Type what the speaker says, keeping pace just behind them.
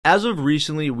As of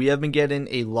recently, we have been getting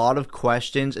a lot of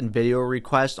questions and video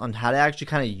requests on how to actually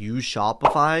kind of use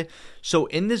Shopify. So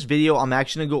in this video, I'm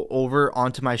actually going to go over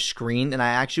onto my screen and I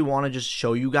actually want to just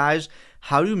show you guys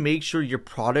how to make sure your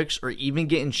products are even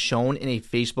getting shown in a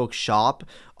Facebook shop.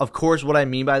 Of course, what I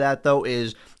mean by that though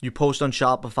is you post on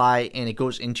Shopify and it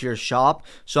goes into your shop.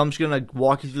 So I'm just going to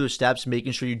walk you through the steps,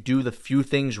 making sure you do the few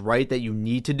things right that you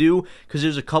need to do, because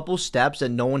there's a couple steps that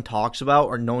no one talks about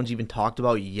or no one's even talked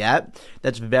about yet.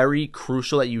 That's very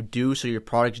crucial that you do so your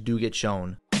products do get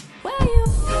shown.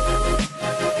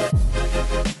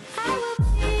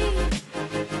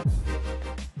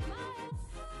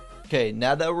 Okay,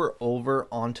 now that we're over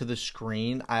onto the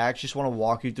screen, I actually just want to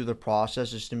walk you through the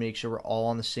process just to make sure we're all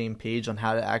on the same page on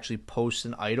how to actually post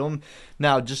an item.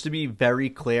 Now, just to be very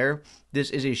clear, this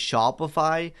is a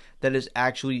Shopify that is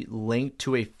actually linked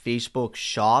to a Facebook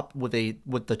shop with the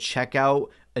checkout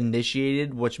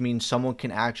initiated, which means someone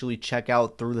can actually check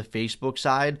out through the Facebook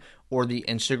side or the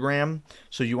Instagram.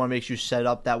 So you want to make sure you set it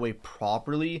up that way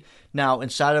properly. Now,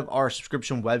 inside of our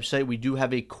subscription website, we do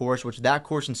have a course, which that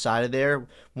course inside of there,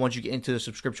 once you get into the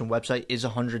subscription website, is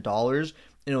 $100.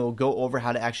 And it will go over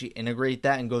how to actually integrate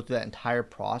that and go through that entire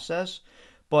process.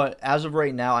 But as of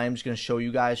right now, I am just going to show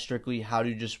you guys strictly how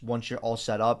to just, once you're all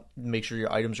set up, make sure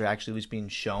your items are actually at least being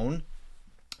shown.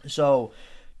 So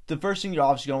the first thing you're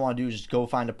obviously going to want to do is just go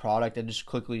find a product. I just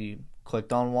quickly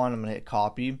clicked on one. I'm going to hit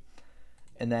copy.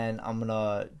 And then I'm going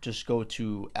to just go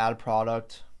to add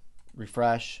product,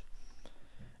 refresh.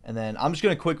 And then I'm just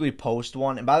going to quickly post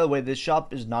one. And by the way, this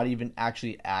shop is not even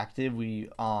actually active.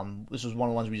 This was one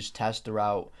of the ones we just test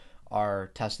throughout our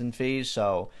testing phase.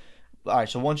 So, all right.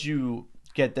 So once you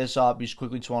get this up, you just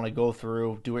quickly just want to go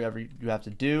through, do whatever you have to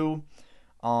do.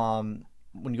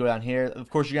 When you go down here,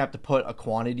 of course, you're going to have to put a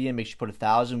quantity in. Make sure you put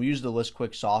 1,000. We use the List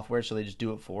Quick software, so they just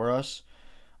do it for us.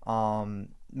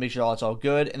 Make sure that's all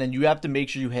good. And then you have to make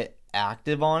sure you hit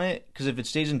active on it, because if it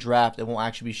stays in draft, it won't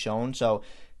actually be shown. So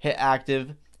hit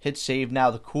active, hit save.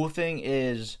 Now, the cool thing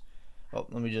is, let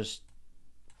me just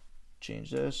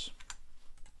change this.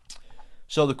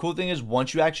 So the cool thing is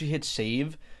once you actually hit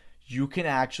save, you can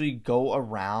actually go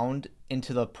around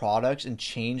into the products and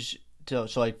change to,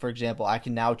 so like for example, I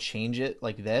can now change it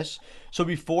like this. So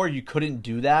before you couldn't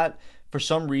do that. For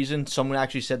some reason, someone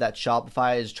actually said that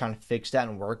Shopify is trying to fix that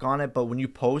and work on it. But when you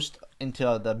post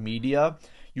into the media,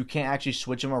 you can't actually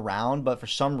switch them around. But for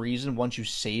some reason, once you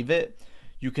save it,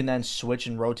 you can then switch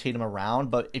and rotate them around.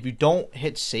 But if you don't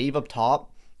hit save up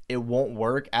top, it won't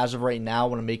work as of right now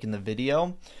when I'm making the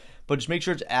video. But just make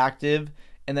sure it's active.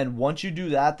 And then once you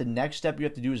do that, the next step you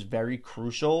have to do is very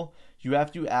crucial. You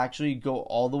have to actually go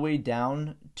all the way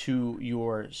down to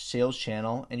your sales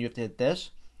channel, and you have to hit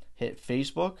this, hit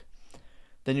Facebook.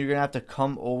 Then you're going to have to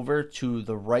come over to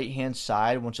the right-hand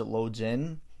side once it loads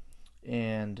in.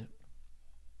 And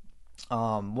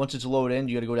once it's loaded in,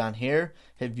 you got to go down here,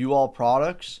 hit View All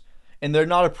Products. And they're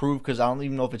not approved because I don't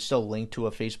even know if it's still linked to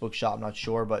a Facebook shop. I'm not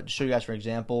sure. But to show you guys, for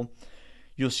example,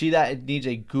 you'll see that it needs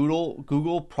a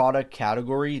Google product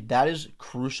category. That is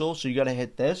crucial, so you got to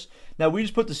hit this. Now, we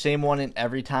just put the same one in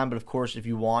every time, but of course, if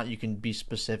you want, you can be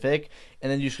specific.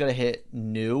 And then you just got to hit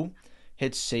New,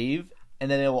 hit Save, and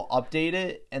then it will update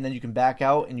it, and then you can back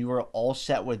out, and you are all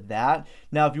set with that.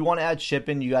 Now, if you want to add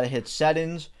shipping, you got to hit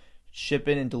Settings,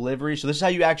 Shipping, and Delivery. So this is how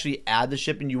you actually add the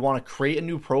shipping. You want to create a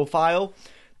new profile.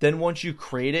 Then once you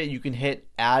create it, you can hit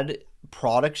Add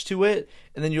Products to it,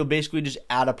 and then you'll basically just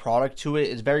add a product to it.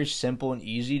 It's very simple and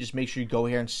easy. Just make sure you go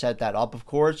here and set that up, of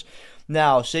course.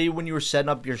 Now, say when you were setting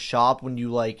up your shop, when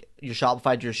you your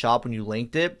Shopify to your shop, when you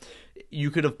linked it, you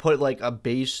could have put like a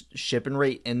base shipping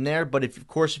rate in there, but if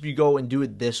you go and do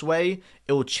it this way,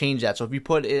 it will change that. So if you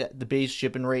put the base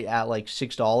shipping rate at like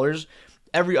 $6,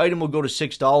 every item will go to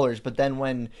 $6, but then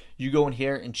when you go in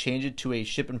here and change it to a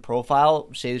shipping profile,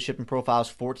 say the shipping profile is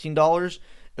 $14,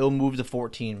 it will move to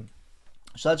 14.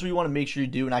 So that's what you want to make sure you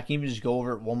do, and I can even just go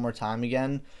over it one more time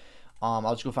again.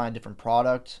 I'll just go find a different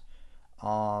product.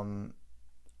 I'll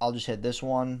just hit this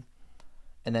one,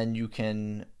 and then you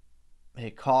can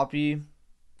hit copy.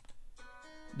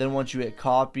 Then once you hit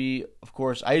copy, of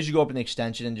course, I usually go up in the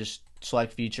extension and just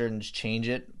select feature and just change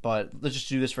it. But let's just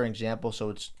do this for an example so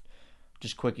it's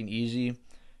just quick and easy.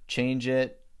 Change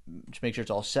it, just make sure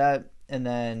it's all set, and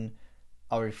then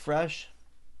I'll refresh.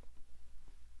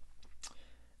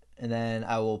 And then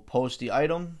I will post the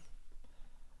item.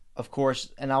 Of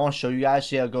course, and I want to show you guys,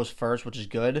 see how it goes first, which is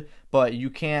good. But you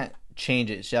can't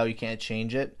change it. See how you can't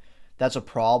change it? That's a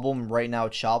problem right now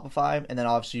with Shopify. And then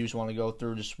obviously you just want to go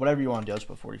through just whatever you want to do. Let's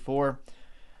put 44.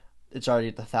 It's already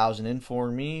at the 1,000 in for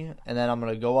me. And then I'm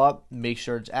going to go up, make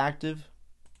sure it's active,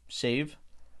 save.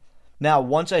 Now,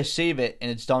 once I save it and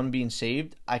it's done being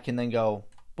saved, I can then go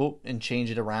boop and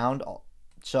change it around.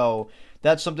 So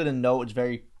that's something to note. It's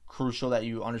very crucial that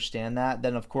you understand that.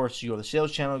 Then, of course, you go to the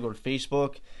sales channel, go to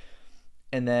Facebook,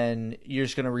 and then you're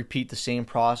just going to repeat the same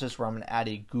process where I'm going to add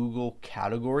a Google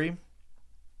category.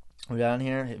 Go down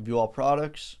here, hit view all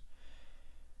products.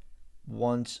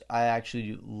 Once I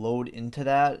actually load into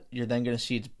that, you're then going to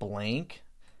see it's blank.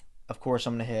 Of course,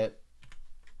 I'm going to hit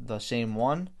the same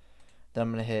one. Then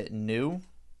I'm going to hit new,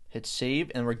 hit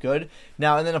save, and we're good.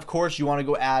 Now, and then of course you want to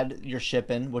go add your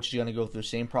shipping, which you're going to go through the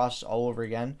same process all over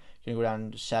again. You're going to go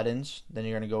down to settings, then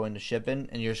you're going to go into shipping,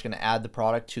 and you're just going to add the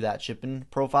product to that shipping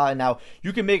profile. And now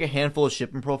you can make a handful of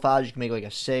shipping profiles. You can make like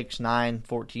a 6, 9,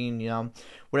 14,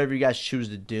 whatever you guys choose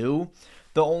to do.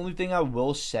 The only thing I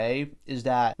will say is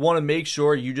that want to make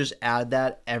sure you just add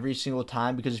that every single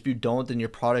time, because if you don't, then your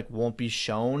product won't be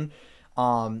shown.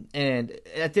 And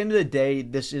at the end of the day,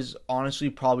 this is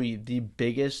honestly probably the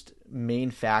biggest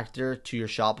main factor to your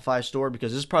Shopify store,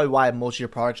 because this is probably why most of your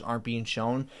products aren't being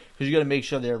shown, because you got to make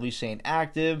sure they're at least saying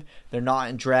active, they're not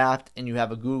in draft, and you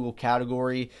have a Google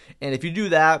category. And if you do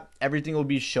that, everything will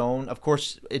be shown. Of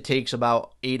course, it takes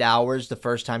about 8 hours the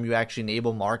first time you actually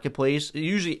enable Marketplace.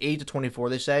 Usually 8 to 24,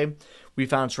 they say. We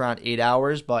found it's around 8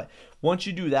 hours, but once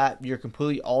you do that, you're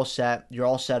completely all set. You're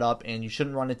all set up, and you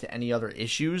shouldn't run into any other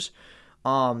issues.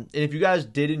 And if you guys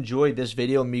did enjoy this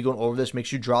video, me going over this, make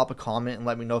sure you drop a comment and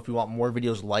let me know if you want more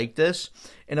videos like this.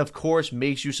 And of course,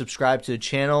 make sure you subscribe to the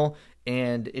channel.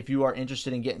 And if you are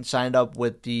interested in getting signed up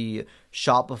with the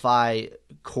Shopify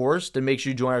course, then make sure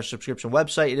you join our subscription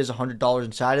website. It is $100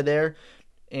 inside of there.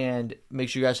 And make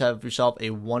sure you guys have yourself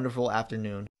a wonderful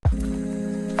afternoon.